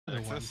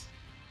Jaxus.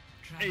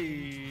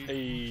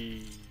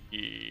 Hey,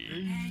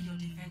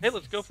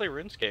 let's go play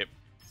RuneScape.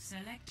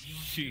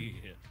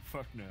 Shit,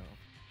 fuck no.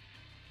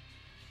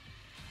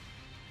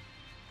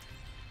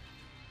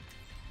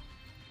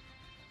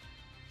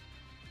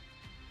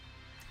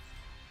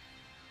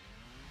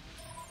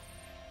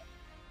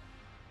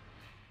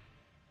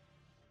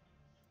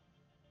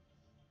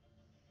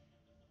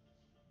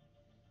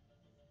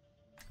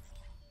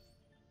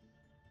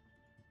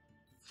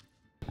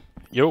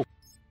 Yo.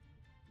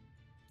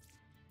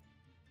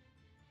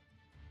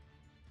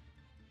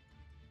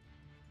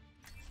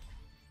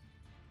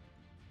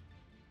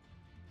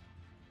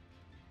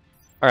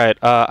 Alright,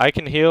 I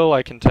can heal,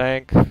 I can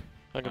tank,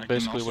 I can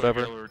basically also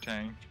whatever. heal or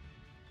tank.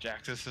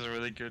 Jaxus is a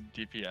really good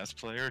DPS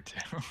player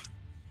too.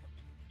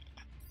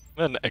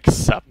 An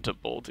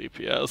acceptable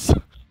DPS.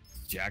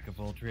 Jack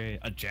of all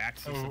trades. A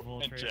Jaxus of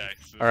all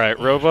trades. Alright,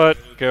 Robutt,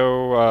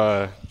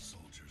 go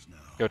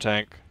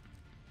tank.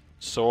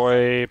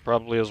 Soy,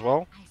 probably as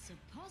well.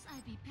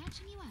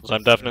 So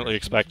I'm definitely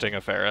expecting a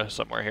Pharah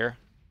somewhere here.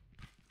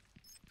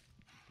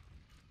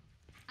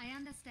 I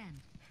understand.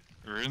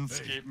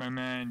 RuneScape, my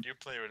man, you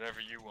play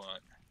whatever you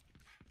want.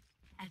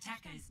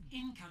 Attackers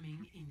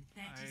incoming in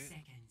 30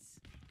 seconds.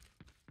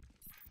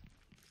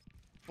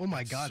 Oh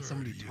my god,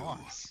 somebody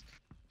talks.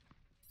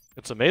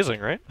 It's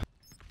amazing, right?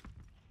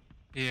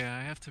 Yeah,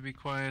 I have to be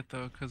quiet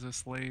though, cause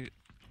it's late.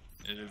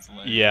 It is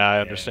late. Yeah,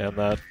 I understand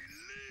that.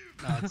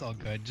 No, it's all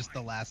good. Just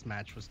the last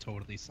match was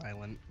totally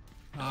silent.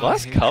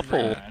 Last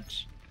couple.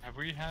 Have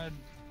we had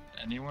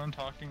anyone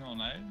talking all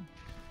night?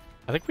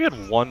 I think we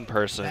had one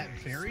person. That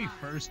very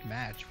first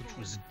match, which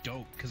was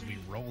dope because we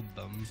rolled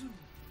them.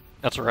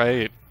 That's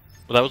right.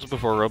 Well, that was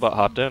before Robutt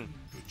hopped in.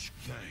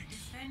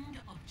 Defend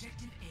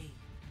objective A.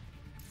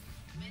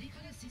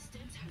 Medical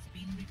assistance has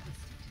been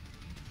requested.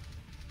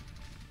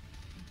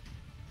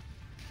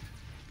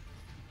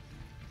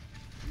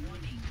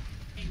 Warning.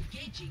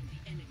 Engaging the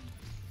enemy.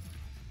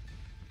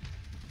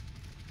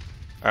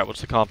 Alright,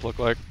 what's the comp look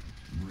like?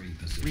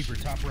 Reaper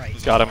top right.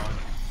 Got him.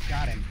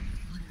 Got him.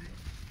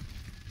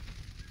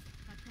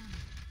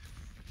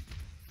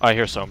 I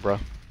hear Sombra.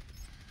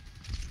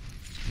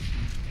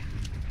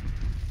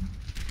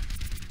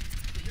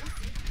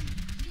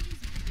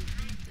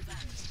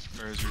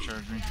 Where is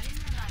recharging?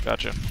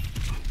 Gotcha.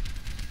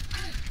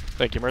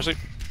 Thank you, Mercy.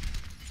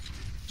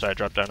 Sorry, I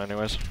dropped down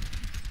anyways.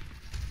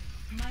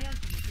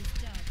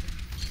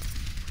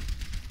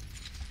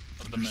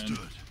 Of the men.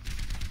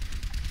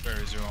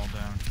 Berries are all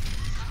down.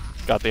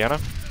 Got the Ana.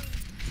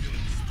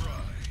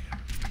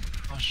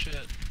 Oh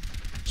shit.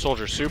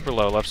 Soldier super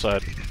low, left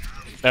side.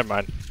 Never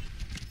mind.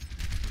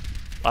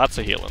 Lots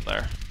of healing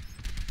there.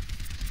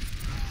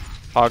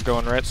 Hog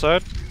going right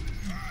side.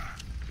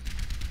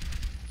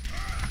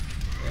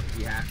 If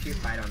you have to,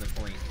 fight on the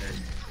point.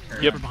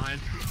 Yep. Reaper behind.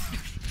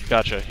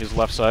 Gotcha, he's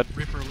left side.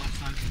 Reaper left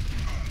side.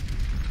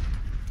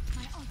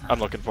 I'm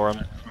looking for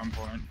him. On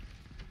point.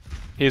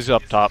 He's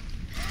up top.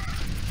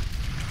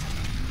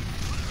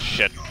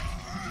 Shit.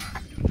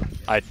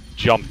 I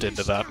jumped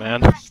into that,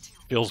 man.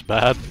 Feels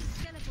bad.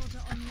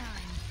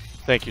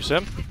 Thank you,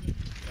 Sim.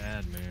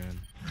 Bad man.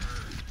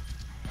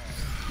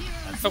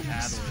 Oh,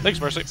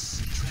 thanks, Mercy.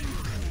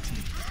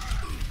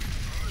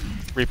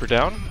 Reaper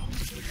down. Oh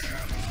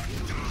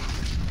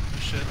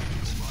shit.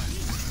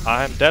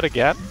 I'm dead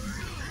again.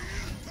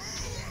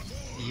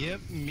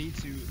 Yep, me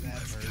too. That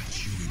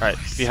hurt. Alright,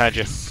 behind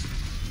you.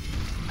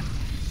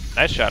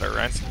 Nice shatter,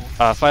 Ryan.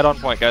 Fight on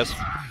point, guys.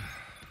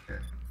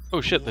 Oh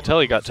shit, the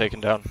telly got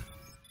taken down.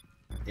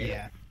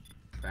 Yeah.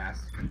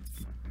 Fast.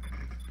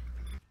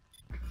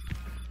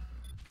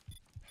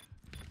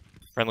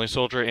 Friendly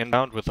soldier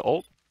inbound with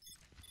ult.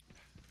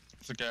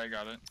 It's okay, I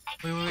got it.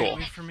 Cool.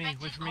 Wait for me,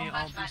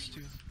 I'll boost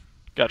you.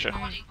 Gotcha.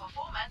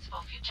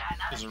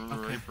 There's a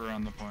Reaper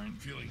on the point.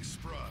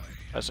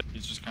 I see.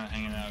 He's just kind of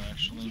hanging out,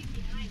 actually.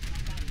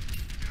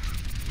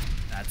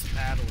 That's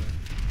paddling.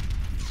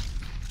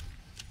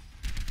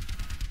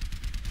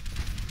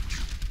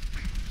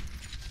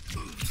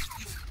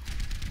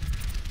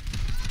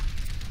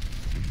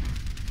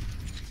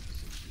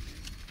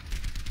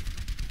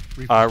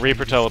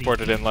 Reaper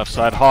teleported in left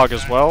side. Hog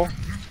as well.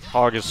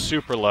 Hog is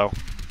super low.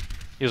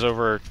 He's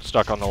over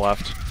stuck on the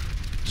left.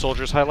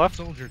 Soldier's high left.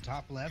 Soldier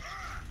top left.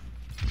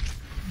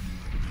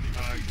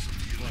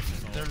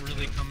 They're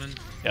really coming.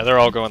 Yeah, they're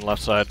all going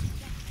left side.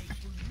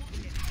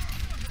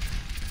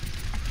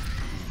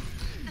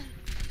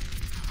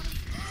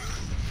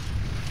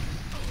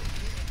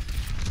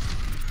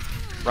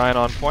 Ryan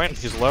on point.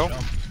 He's low.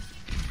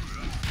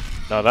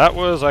 No, that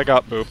was I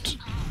got booped.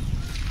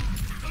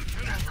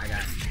 I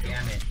got.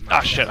 Damn it.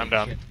 Ah shit, I'm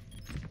down.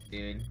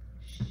 Dude.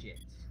 Shit.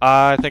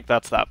 I think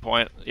that's that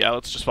point. Yeah,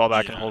 let's just fall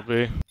back and hold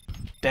B.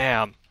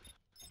 Damn.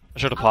 I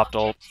should have popped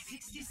ult.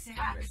 60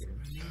 seconds.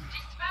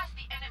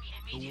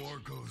 The war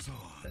goes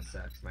on. That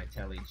sucks. My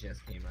telly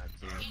just came out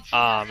too.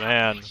 Ah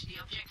man.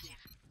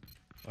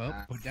 Oh,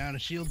 put down a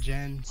shield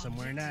gen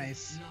somewhere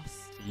nice.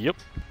 Yep.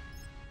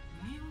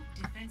 New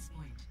defense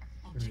point.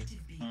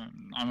 Objective B.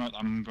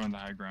 I'm going to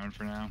high ground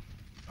for now.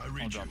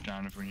 I'll drop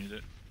down if we need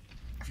it.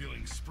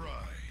 Feeling spry.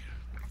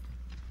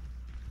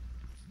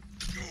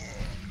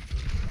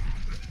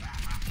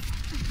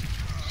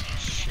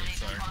 Shit,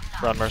 sorry.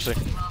 Run, Mercy.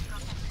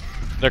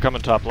 They're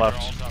coming top They're all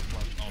left. top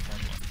left, all top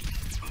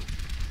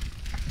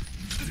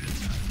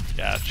left.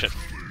 Yeah, shit.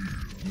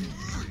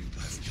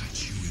 I've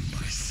got you in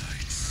my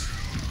sights.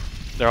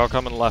 They're all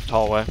coming left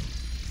hallway.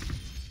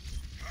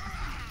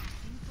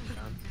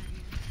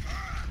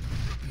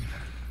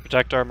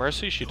 Protect our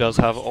Mercy. She does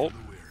have ult.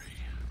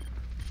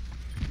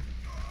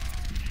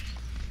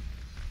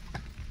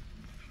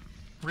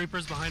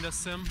 Reaper's behind us,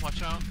 Sim.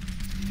 Watch out.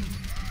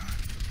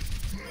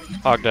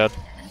 Hog dead.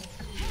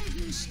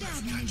 I've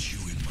got you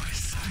in my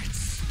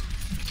sights.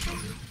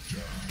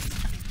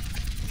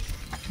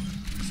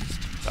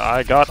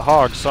 I got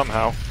Hog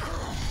somehow.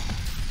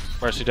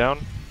 Mercy down.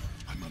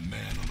 I'm a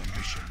man on a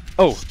mission.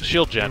 Oh,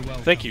 shield gen.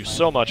 Thank you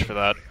so much for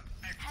that.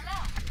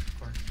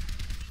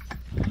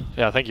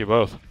 Yeah, thank you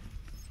both.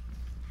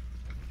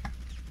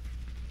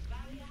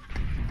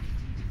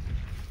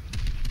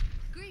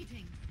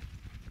 Greetings.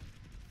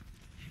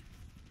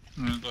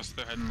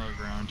 They're heading low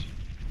ground.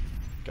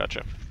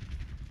 Gotcha.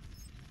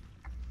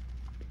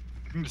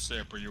 You can just stay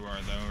up where you are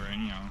though, right?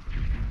 You know.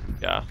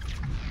 Yeah.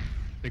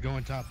 They're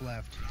going top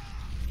left.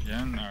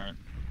 Yeah, alright.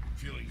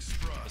 Feeling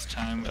spry. This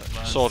time with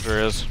less Soldier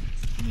is.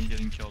 me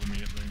getting killed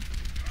immediately.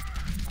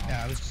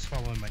 Yeah, I was just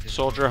following my Discord.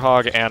 Soldier,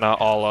 Hog, Anna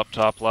all up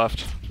top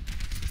left.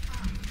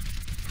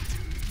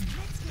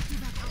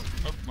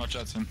 Oh, watch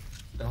out, Sim.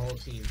 The whole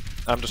team.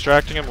 I'm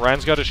distracting him.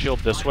 Ryan's got his shield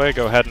this way.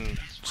 Go ahead and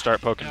start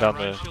poking down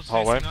the Ryan Shield's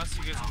hallway. facing us.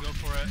 You guys can go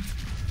for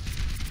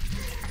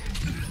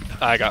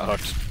it. I got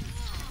hooked.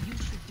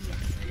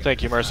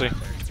 Thank you, Mercy.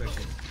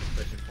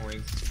 Pushing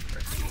points.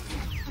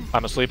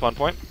 I'm asleep on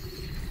point.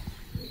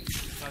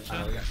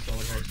 Gotcha. We got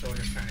soldiers.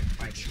 Soldiers trying to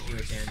fight you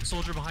again.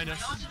 Soldier behind us.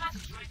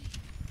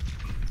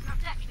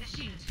 Protect the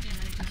shield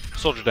generator.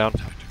 Soldier down.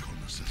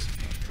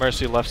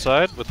 Mercy left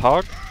side with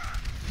Hog.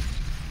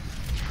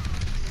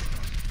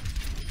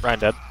 Ryan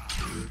dead.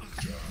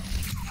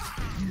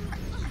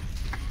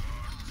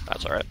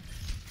 That's alright.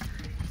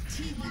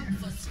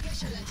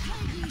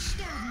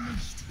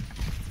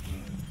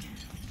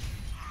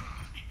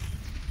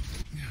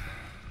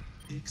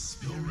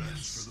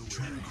 Experience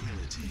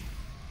tranquility.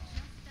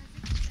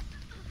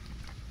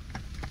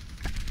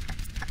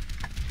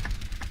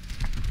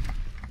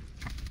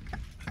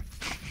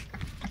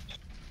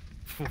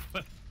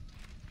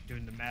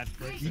 Doing the mad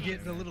flicks. You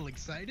getting a little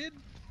excited?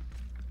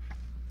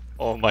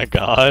 Oh my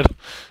god.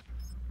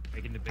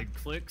 Making the big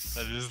clicks.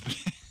 That is the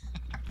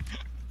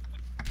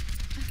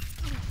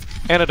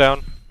Anna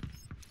down.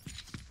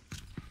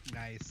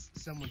 Nice.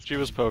 Someone's She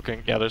was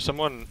poking. Yeah, there's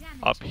someone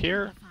up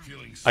here.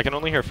 Feeling I can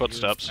only hear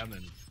footsteps.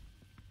 Coming.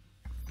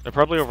 They're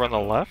probably over on the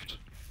left.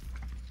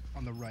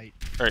 on the right.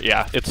 Or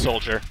yeah, it's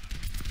Soldier.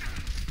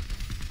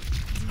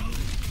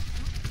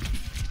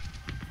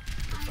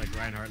 Looks like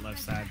Reinhardt left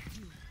side.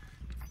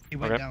 He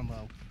went Okay. down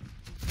low.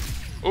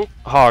 Oop,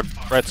 Hog,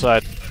 right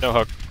side. No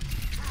hook.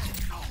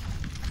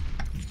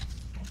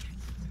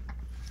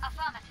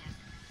 Affirmative.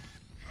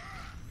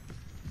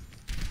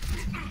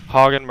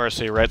 Hog and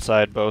Mercy, right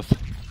side, both.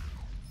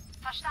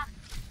 Verstanden.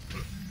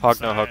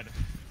 Hog, no hook. Side.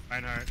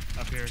 Reinhardt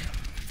up here.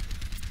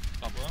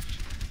 top left.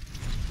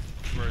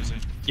 Where is he?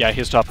 Yeah,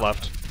 he's top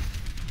left.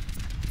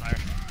 Fire.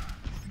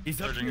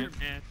 He's up Surging here, it.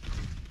 man.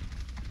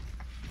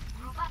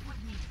 Robutt with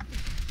me.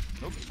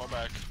 Nope, fall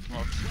back. Well,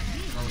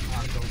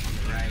 Hog goes on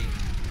the right.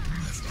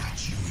 I've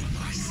got you in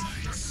my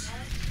sights.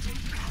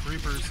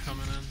 Reaper's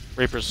coming in.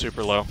 Reaper's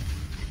super low.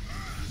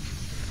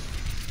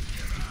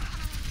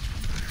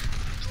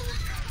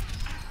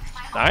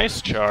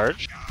 Nice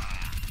charge.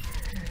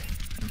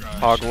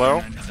 Hog low.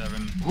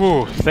 97.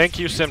 Whew, thank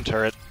you, Sim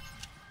Turret.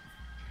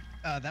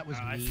 That was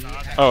I me. saw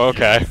that. Oh,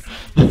 okay.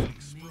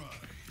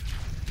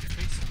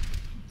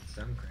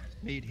 Some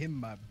credit. Made him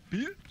my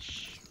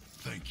bitch.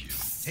 Thank you.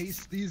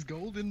 Taste these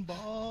golden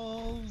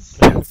balls.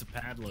 It's a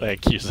padlock.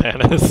 Thank you,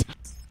 Xhanes.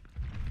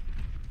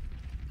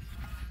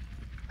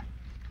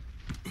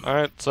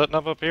 Alright, setting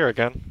up here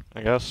again,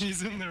 I guess.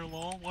 He's in there,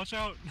 lol. Watch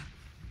out.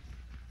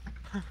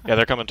 Yeah,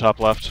 they're coming top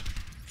left.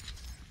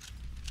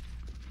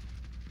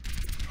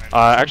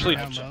 Actually,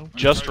 Down low.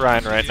 just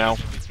Ryan right now.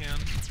 We can.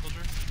 Soldier.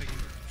 Taking-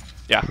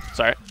 Yeah,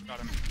 sorry. Got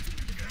him.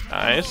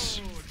 Nice.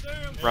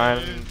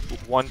 Ryan,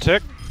 one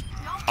tick.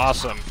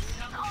 Awesome.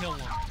 Kill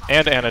him.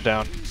 And Anna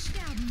down.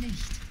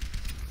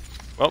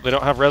 Well, they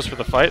don't have res for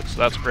the fight, so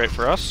that's great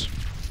for us.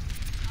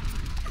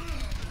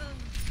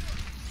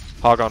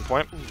 Hog on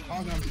point.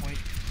 Hog on point.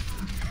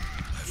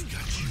 I've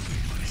got you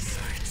in my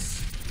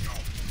sights.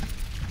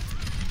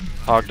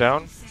 Hog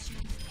down.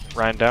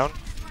 Ryan down.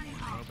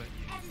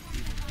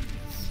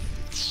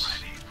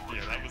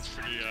 Yeah, that was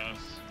pretty,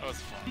 that was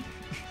fun.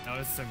 That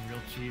was some real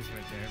cheese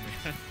right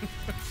there, man.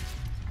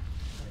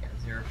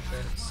 I got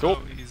 0%. So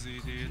Cool. easy,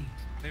 dude.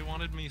 They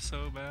wanted me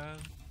so bad.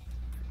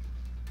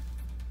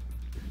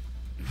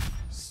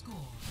 Score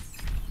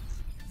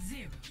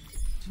 0-1.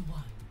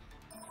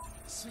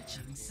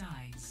 Switching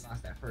sides.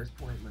 Lost that first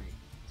point. My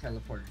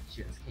teleporter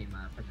just came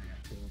out and I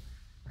got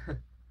killed.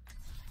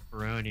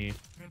 Brony.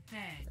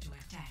 Prepare to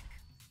attack.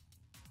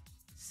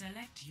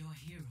 Select your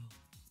hero.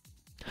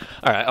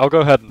 Alright, I'll go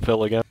ahead and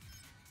fill again.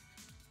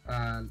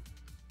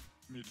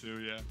 Me too,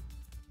 yeah.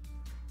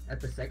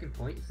 At the second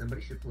point,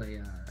 somebody should play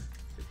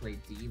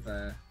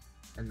D.va,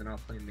 and then I'll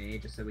play Mei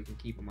just so we can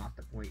keep them off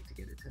the point to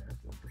get it to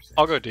 1%.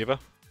 I'll go D.va.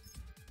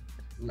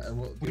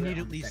 We need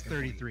at least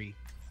 33,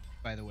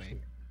 by the way.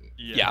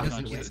 Yeah. It's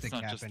Doesn't not get just, the it's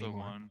not cap just the anymore.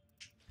 one.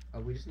 Oh,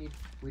 we just need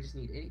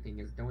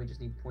anything. Don't we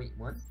just need point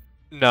 1?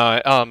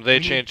 No, they We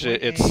need changed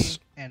it. point It's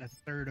A and a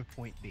third of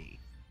point B.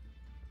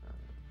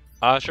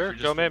 sure, We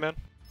just go Mei, need- man.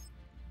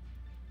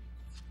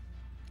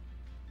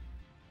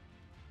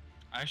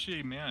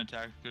 Actually, Mei on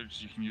attack good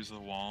 'cause you can use the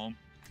wall.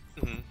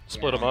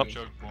 Split them Yeah. up.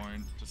 Choke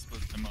point to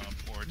split them up,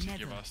 or to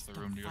give us the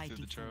room to go through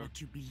the choke.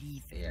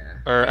 Yeah.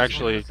 Or That's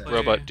actually, what I said.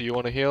 Robutt, do you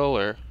want to heal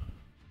or?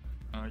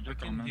 You're I can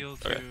coming. heal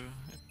too. Okay.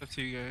 It's up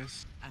to you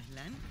guys.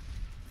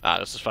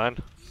 This is fine.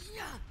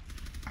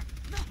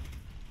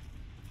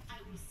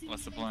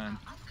 What's the plan?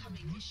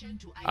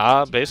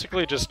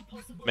 Basically just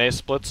Mei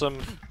splits them,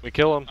 we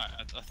kill them.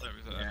 I thought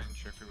it was, I Yeah. wasn't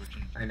sure if we were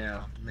changing. I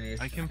know. Mei is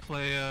I can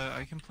play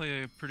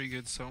a pretty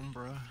good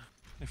Sombra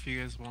if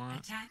you guys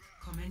want. Attack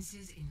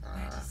commences in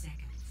 30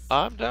 seconds.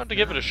 I'm down to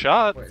give it a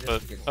shot, but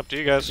up to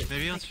you guys.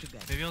 Maybe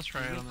I'll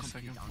try it on the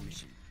second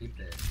point. keep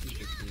the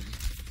team.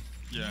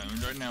 Yeah, I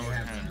mean, right now we're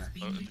Yeah, kind of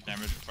the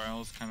damage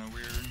profile is kind of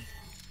weird.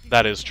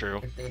 That is true.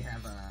 If they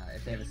have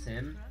a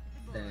sim,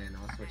 then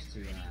I'll switch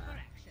to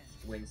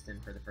Winston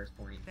for the first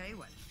point. Okay,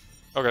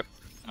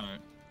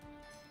 Alright.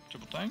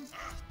 Triple thing?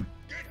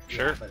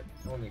 sure. Yeah, but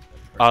only for the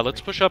first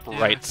Let's point. push up Yeah,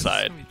 right 'cause it's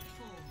side. gonna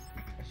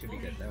be- That should be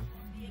good though.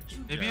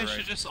 Maybe Yeah, I right.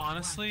 should just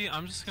honestly,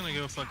 I'm just gonna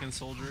go fucking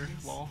soldier.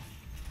 Lol.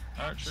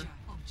 Alright, sure.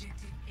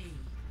 Objective A.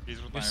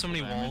 He's with We have so my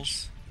many full damage.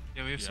 walls.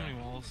 Yeah, we have so Yeah. many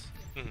walls.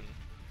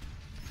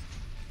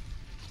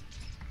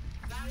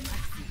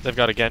 They've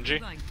got a Genji.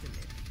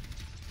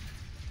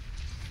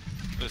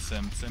 The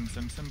sim.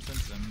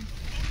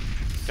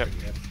 Okay.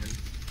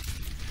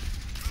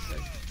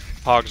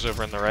 Hog's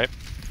over in the right.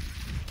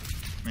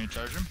 May I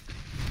charge him?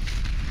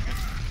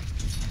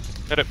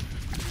 Hit it.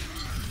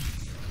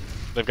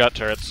 They've got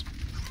turrets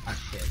Ah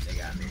shit, they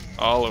got me.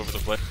 all over the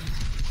place.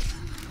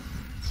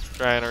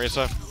 Try and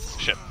Orisa.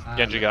 Shit,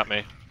 Genji got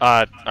me.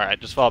 Alright,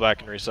 just fall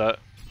back and reset.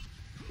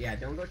 Yeah,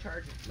 don't go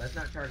charge. Let's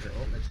not charge her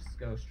ult. Let's just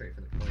go straight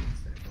for the point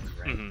instead of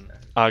going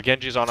right.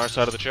 Genji's on our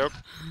side of the choke.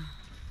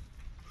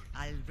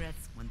 I'll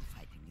rest when the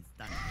fighting is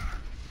done.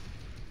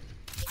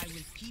 I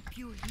will keep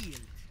you healed.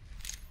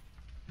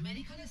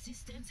 Medical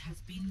assistance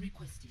has been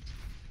requested.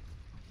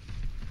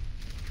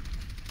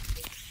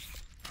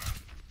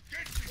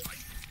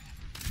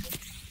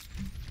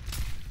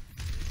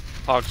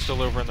 Hog's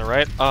still over in the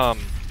right.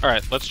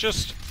 Alright, let's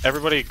just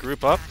everybody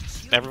group up.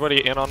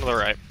 Everybody in onto the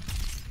right.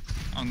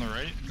 On the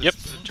right? Yep,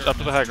 There's up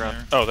to the high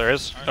ground. Oh, there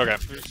is? Okay.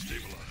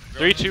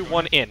 3, 2,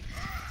 1, in.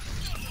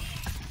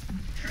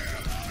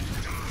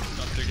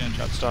 Up to again,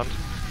 Got stunned.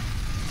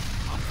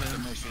 The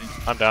Mercy.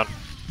 I'm down.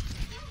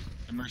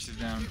 The Mercy's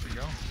down. Here we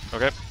go.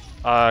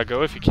 Okay.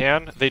 Go if you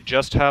can. They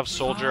just have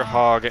Soldier,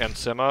 Hog, and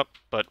Sim up,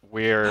 but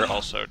we're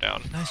also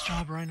down. Nice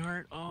job,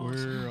 Reinhardt. Oh,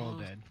 We're all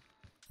dead.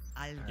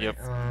 I'll Yep.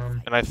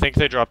 rest. And I think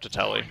they dropped a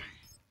telly.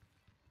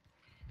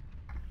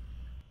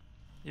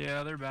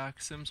 Yeah, they're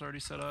back. Sim's already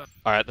set up.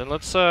 Alright, then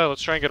let's try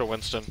and get a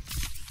Winston.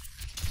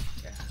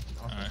 Yeah.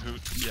 Also,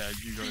 Who? Yeah,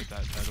 you go with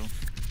that title.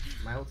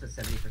 my ult's at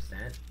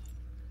 70%.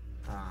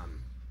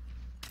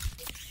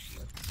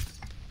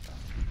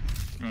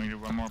 You want to do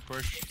one more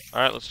push?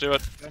 Alright, let's do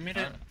it. I mean,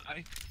 Alright.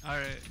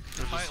 Alright.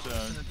 We're If I just, ult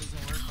and it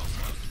doesn't work, I'll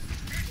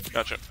swap.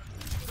 Gotcha.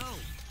 Go.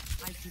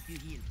 I'll keep you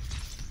healed.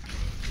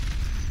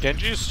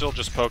 Genji's still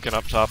just poking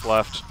up top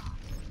left.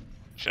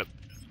 Shit.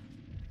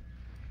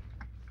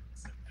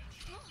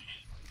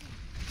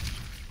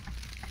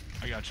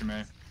 I got you,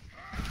 May.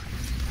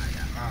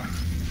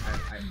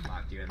 I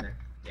locked you in there.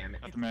 Damn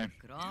it. Got the May.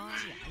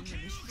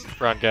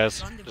 Run,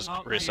 guys. Just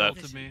Oh, reset. He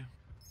ulted me.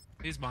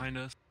 He's behind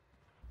us.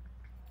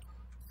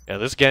 Yeah,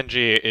 this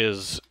Genji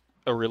is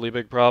a really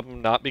big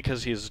problem, not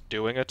because he's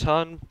doing a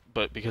ton,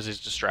 but because he's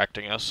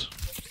distracting us.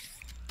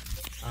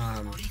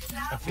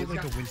 I feel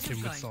like a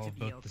Winston would solve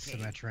both the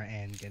Symmetra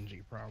and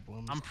Genji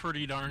problems. I'm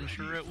pretty darn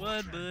sure it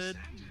would, bud.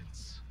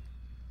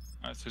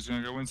 Alright, so he's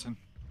gonna go Winston.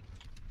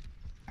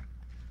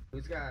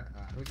 Who's got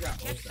ult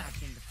up?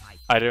 Back in the fight.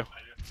 I do.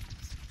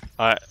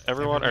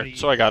 Everyone, Everybody-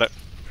 so I got it.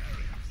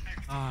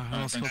 Ah, who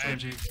else thanks, killed man.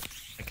 Genji?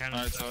 I kind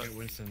Alright, of so- suck at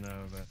Winston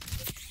though, but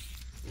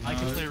I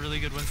can play really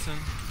good Winston.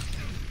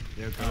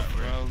 yeah, go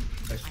for it. Well,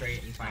 Go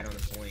straight and fight on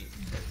the point.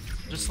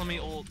 Just let me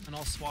ult and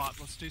I'll swap.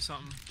 Let's do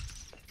something.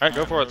 Alright,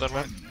 go for it then,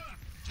 man.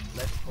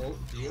 Let's ult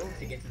heal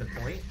to get to the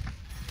point.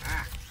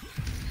 Ah.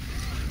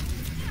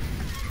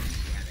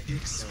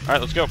 Alright,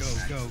 let's go.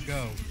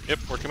 Go. Yep,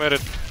 we're committed.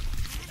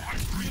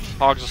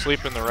 Hog's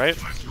asleep in the right.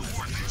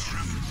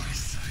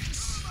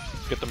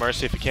 Get the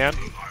Mercy if you can.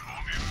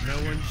 No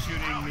one's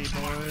shooting me,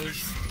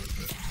 boys.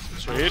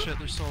 Oh Sweet. shit,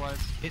 they're still alive.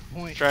 Hit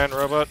point. Try and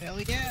Robutt. Hell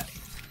yeah.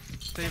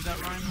 Save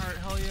that Reinhardt,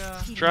 hell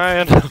yeah.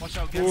 Trying. Watch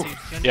out, Ooh.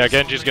 Genji. Yeah,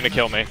 Genji's gonna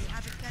kill me.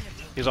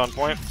 He's on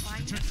point.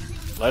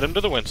 Led him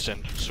to the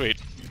Winston. Sweet.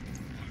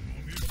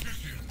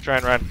 Try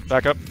and run.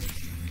 Back up.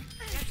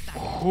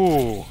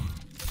 Ooh.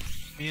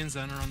 Me and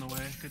Zen are on the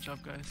way. Good job,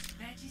 guys.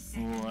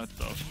 What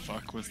the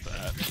fuck was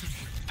that?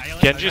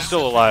 Genji's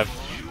still alive.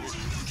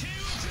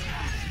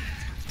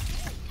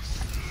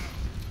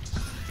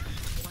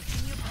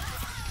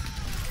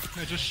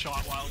 I just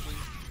shot wildly.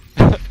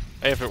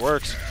 Hey, if it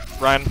works.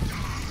 Ryan.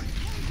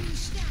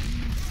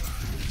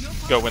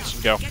 Go,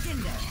 Winston, go.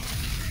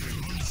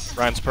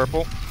 Ryan's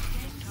purple.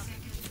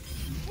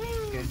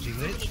 Genji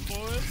lit.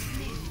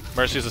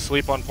 Mercy's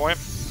asleep on point.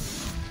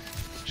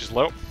 She's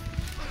low.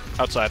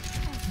 Outside.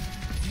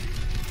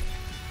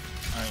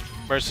 Alright.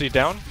 Mercy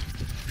down.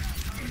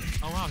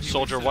 Oh wow.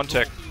 Soldier one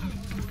tick.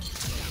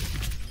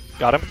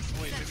 Got him.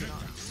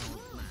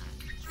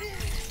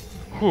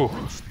 Whew.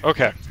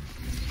 Okay.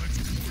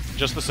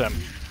 Just the sim.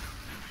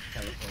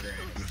 Teleporter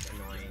is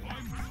annoying.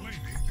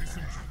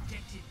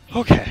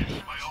 Okay.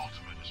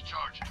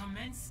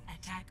 Commence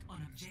attack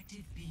on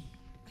objective B.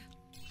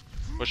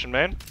 Pushing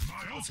main.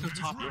 Let's go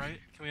top right.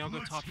 Can we all go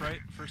top right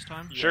first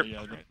time? Sure.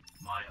 Yeah,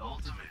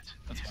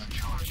 that's fine.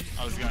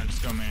 I was gonna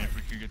just go main if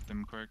we could get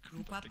them quick.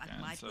 Group But up they at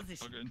can't, my so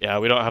position. all good. Yeah,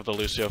 we don't have the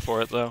Lucio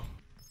for it though.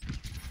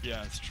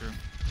 Yeah, it's true.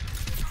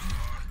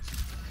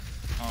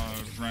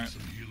 Right.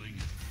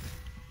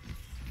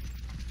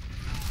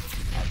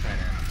 I'll try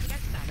to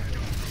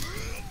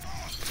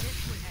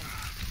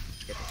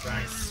get the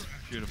side. Nice.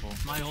 Beautiful.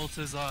 My ult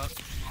is up.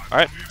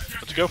 Alright,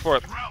 let's go for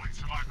it. Oh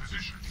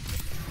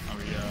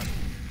yeah.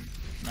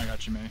 I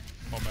got you, May.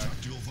 Fall back.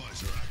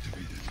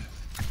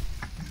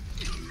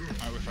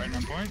 Alright, we're fighting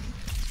on point.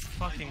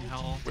 Fucking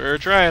hell. We're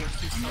trying. I'm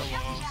so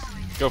low.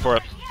 Go for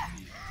it.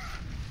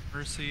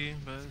 Mercy,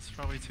 but it's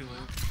probably too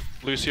late.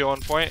 Lucio on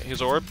point.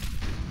 He's orb.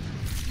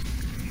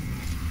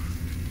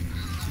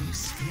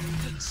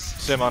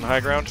 Sim on high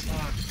ground.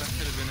 Fuck, that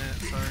could have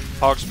been it. Sorry. Man.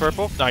 Hogs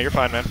purple. No, you're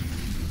fine, man.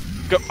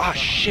 Go. Ah,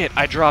 shit.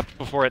 I dropped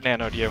before it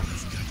nanoed you.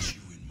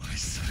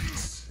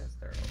 That's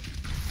their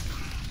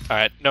ult.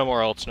 Alright, no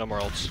more ults, no more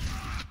ults.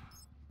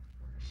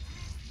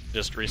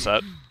 Just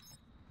reset.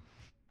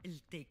 It'll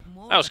take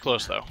more That was than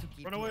close, that though. to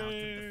keep Run me out of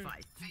away. the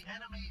fight. The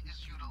enemy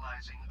is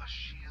utilizing a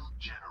shield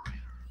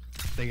generator.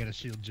 They got a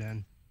shield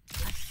gen.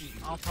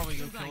 I'll probably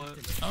go kill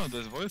it. Oh,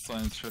 there's voice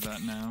lines for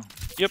that now.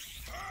 Yep.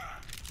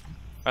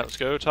 Alright, let's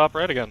go top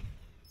right again.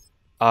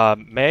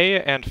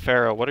 May and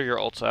Pharah, what are your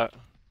ults at?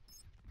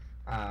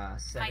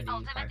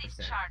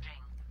 75%.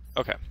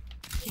 Okay.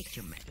 Take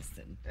your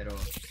medicine. It'll.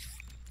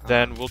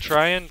 Then we'll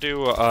try and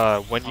do,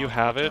 when you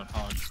have it.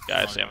 Hogs.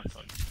 Yeah, I see him.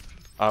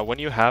 When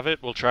you have it,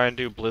 we'll try and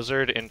do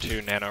Blizzard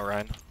into Nano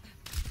Rhine.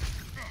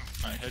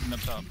 Alright, heading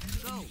up top.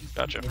 Go.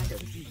 Gotcha. Into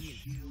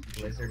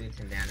Blizzard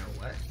into Nano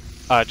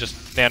what?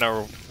 Just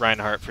Nano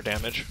Reinhardt for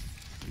damage.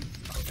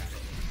 Oh, got it.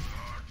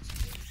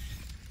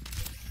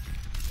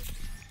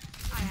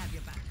 I have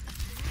your back.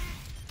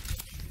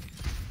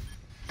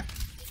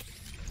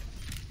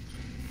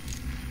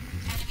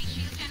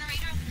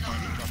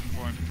 Point, dropping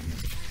point.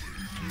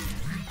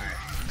 Alright,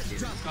 I do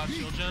this. Got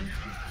shield gen.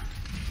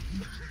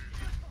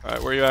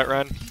 Alright, where you at,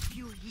 Ryan? Keep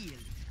you healed.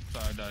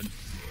 Sorry, I died.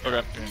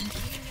 Okay. Dang.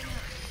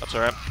 That's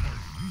alright.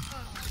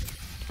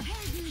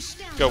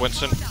 Go,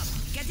 Winston.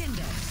 Get in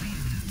there.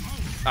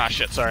 Ah,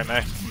 shit, sorry,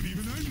 May.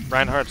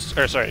 Reinhardt's,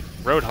 or sorry,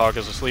 Roadhog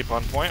is asleep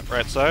on point,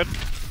 right side.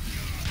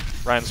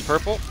 Ryan's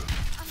purple. And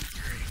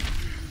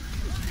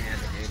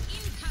dude.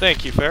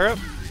 Thank you, Pharah.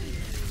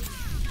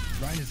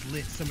 Ryan is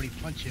lit. Somebody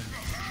punch him.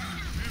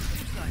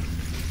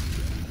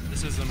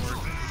 This isn't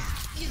working.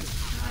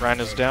 Ryan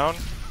is down.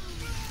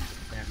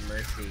 That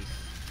Mercy.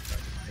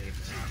 Fucking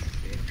saved us,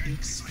 dude.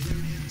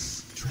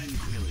 Experience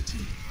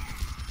tranquility.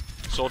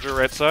 Soldier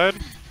right side.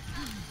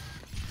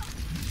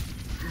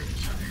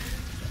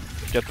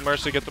 Get the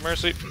Mercy, get the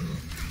Mercy.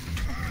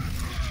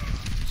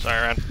 Sorry,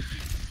 Ryan.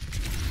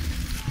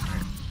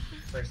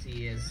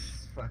 Mercy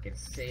is fucking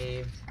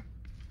saved.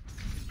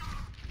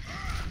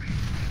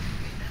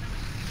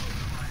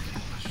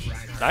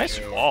 Reinhardt Nice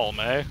is- wall,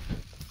 May.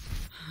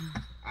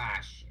 Ah,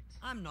 shit.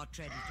 I'm not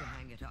ready to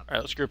hang it up.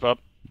 Alright, let's group up.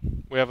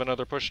 We have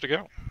another push to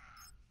go.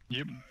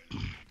 Yep.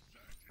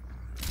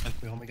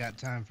 We only got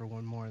time for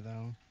one more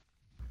though.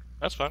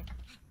 That's fine.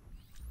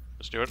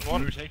 Let's do it in When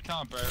one. we take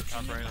top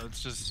right,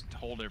 let's just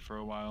hold it for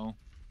a while.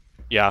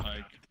 Yeah.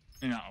 Like,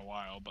 not a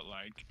while, but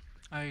like.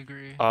 I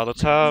agree.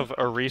 Let's have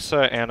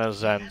Orisa and a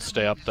Zen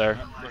stay up there.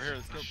 We're here,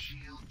 let's go.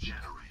 Shield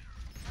generator.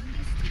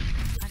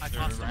 I There,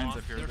 tossed him Ryan's off.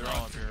 up here, They're they're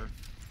all up gone. here.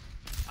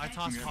 I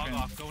tossed Good Hog pin.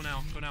 off. Go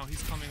now. Go now.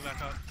 He's coming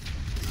back up.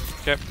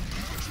 Okay.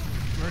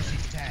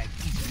 Mercy's tag.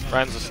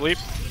 Ryan's asleep.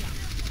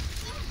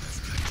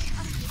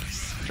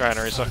 Trying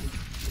Orisa.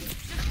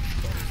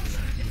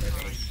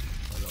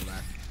 On the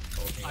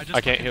left. I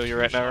can't heal you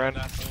right now, Ryan.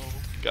 That, though.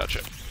 Gotcha.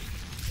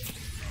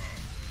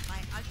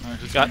 Alright,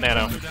 who's Got coming?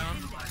 Nano. They're down.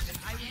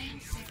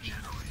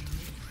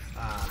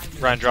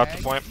 Ryan dropped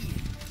the point.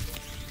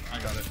 I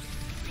got it.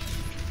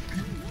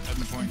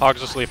 Heading the point.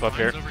 Hog's asleep up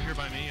here. Ryan's over here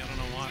by me. I don't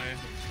know why.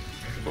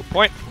 Oh,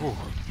 point. Ooh.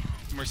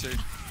 Mercy.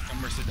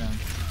 Got Mercy down.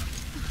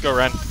 Go,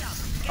 Ren.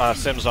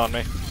 Sim's on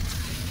me.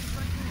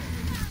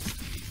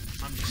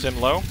 Sim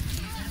low.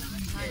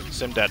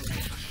 Sim dead.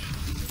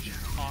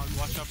 Hog,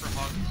 watch out for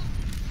Hog.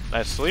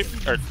 Nice sleep,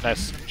 or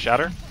nice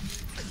shatter.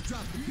 You're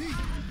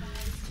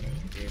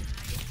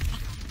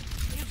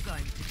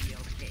going to be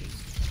okay.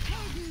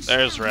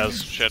 There's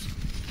res. Shit.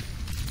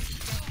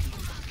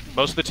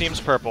 Most of the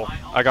team's purple.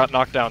 I got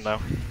knocked down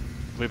though.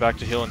 We'll be back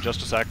to heal in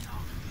just a sec.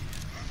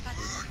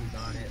 He's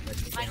on it.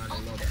 Let's stay on it a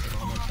little bit. I'm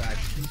almost back.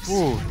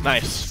 Ooh,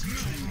 nice.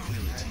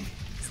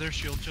 Is there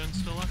shield gen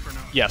still up or no?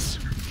 Yes.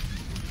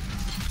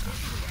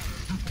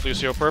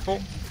 Lucio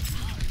purple.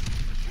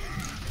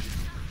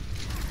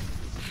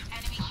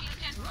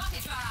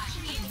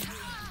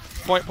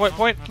 Point, point,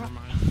 point. Never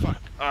mind. Fuck.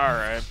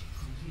 Alright.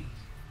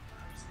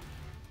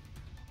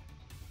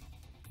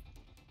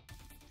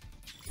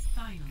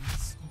 Final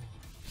score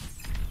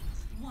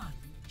 1-1.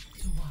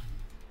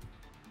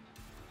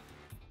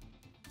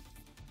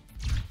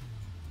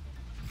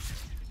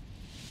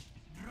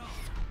 Draw.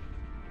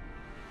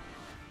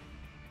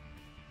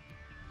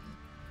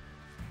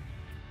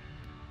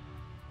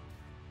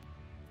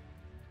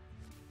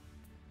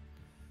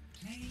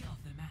 Play of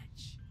the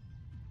match.